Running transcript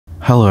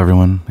Hello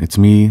everyone, it's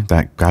me,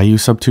 that guy you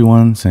subbed to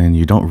once and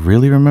you don't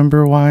really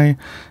remember why,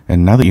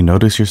 and now that you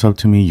notice you're subbed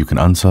to me, you can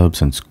unsub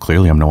since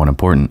clearly I'm no one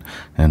important,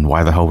 and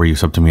why the hell were you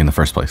subbed to me in the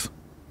first place?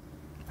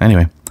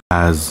 Anyway,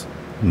 as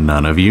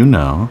none of you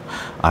know,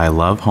 I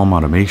love home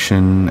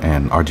automation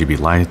and RGB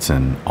lights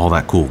and all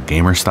that cool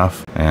gamer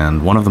stuff,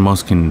 and one of the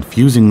most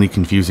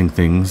confusing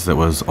things that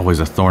was always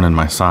a thorn in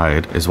my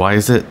side is why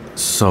is it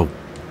so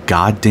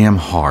goddamn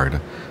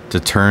hard to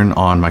turn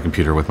on my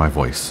computer with my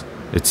voice?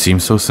 It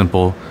seems so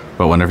simple,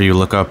 but whenever you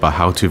look up a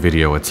how-to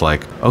video, it's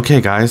like,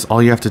 okay guys,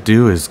 all you have to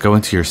do is go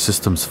into your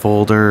system's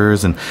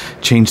folders and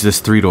change this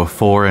 3 to a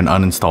 4 and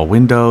uninstall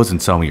Windows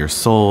and sell me your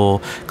soul.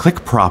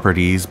 Click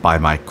properties, buy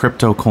my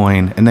crypto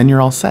coin, and then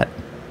you're all set.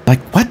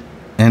 Like, what?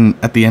 And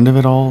at the end of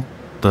it all,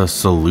 the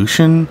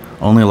solution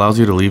only allows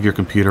you to leave your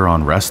computer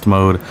on rest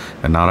mode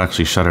and not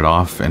actually shut it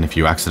off. And if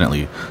you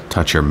accidentally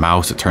touch your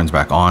mouse, it turns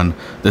back on.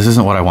 This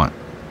isn't what I want.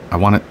 I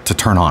want it to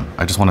turn on.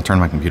 I just want to turn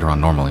my computer on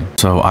normally.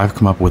 So I've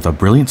come up with a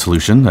brilliant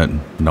solution that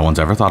no one's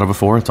ever thought of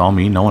before. It's all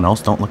me, no one else,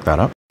 don't look that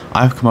up.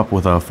 I've come up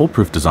with a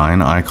foolproof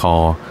design I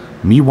call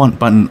me want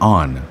button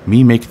on,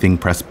 me make thing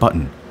press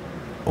button,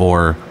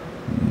 or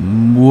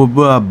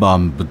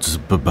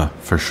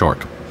for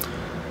short.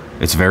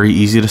 It's very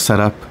easy to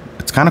set up,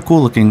 it's kind of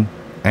cool looking,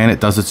 and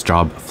it does its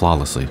job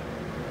flawlessly.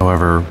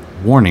 However,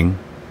 warning,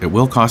 it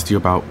will cost you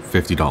about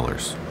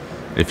 $50.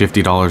 If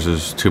 $50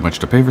 is too much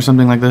to pay for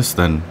something like this,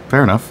 then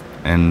fair enough,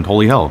 and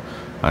holy hell,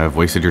 I've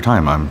wasted your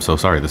time. I'm so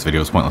sorry, this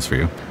video is pointless for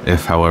you.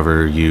 If,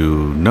 however,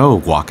 you know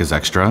guac is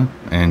extra,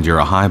 and you're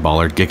a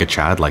highballer giga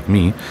chad like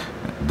me,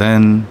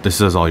 then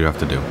this is all you have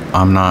to do.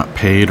 I'm not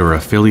paid or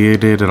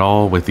affiliated at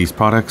all with these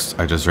products,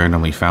 I just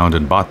randomly found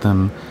and bought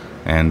them,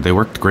 and they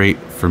worked great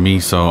for me,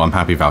 so I'm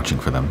happy vouching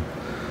for them.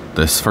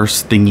 This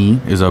first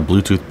thingy is a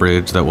Bluetooth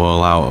bridge that will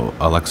allow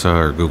Alexa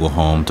or Google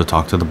Home to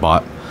talk to the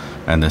bot.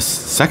 And this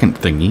second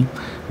thingy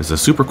is a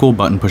super cool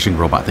button pushing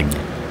robot thingy.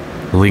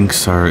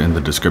 Links are in the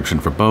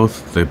description for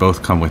both. They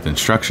both come with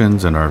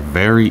instructions and are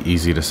very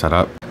easy to set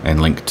up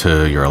and link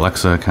to your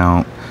Alexa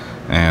account.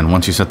 And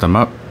once you set them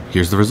up,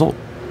 here's the result.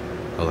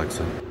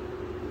 Alexa,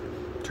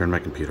 turn my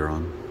computer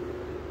on.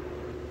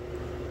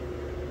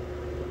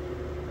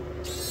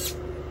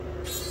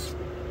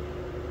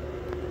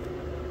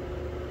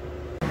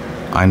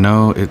 I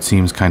know it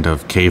seems kind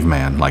of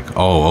caveman, like,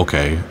 oh,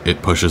 okay,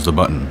 it pushes the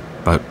button.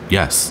 But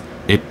yes,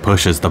 it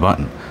pushes the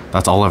button.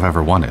 That's all I've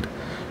ever wanted.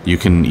 You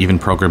can even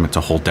program it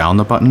to hold down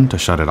the button to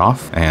shut it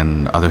off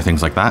and other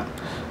things like that.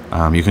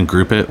 You can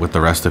group it with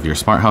the rest of your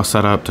smart house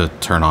setup to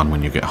turn on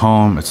when you get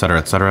home, etc.,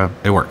 etc.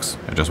 It works.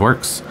 It just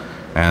works.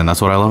 And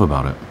that's what I love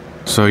about it.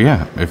 So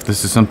yeah, if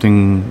this is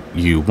something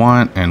you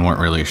want and weren't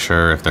really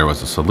sure if there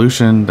was a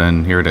solution,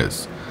 then here it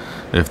is.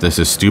 If this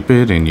is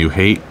stupid and you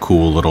hate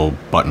cool little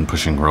button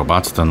pushing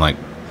robots, then like,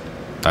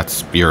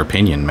 that's your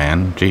opinion,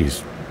 man.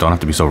 Jeez, don't have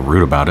to be so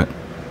rude about it.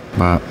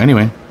 But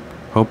anyway,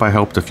 hope I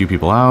helped a few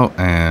people out,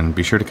 and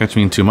be sure to catch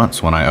me in 2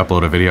 months when I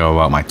upload a video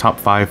about my top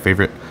 5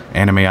 favorite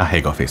anime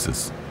ahegao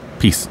faces.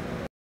 Peace.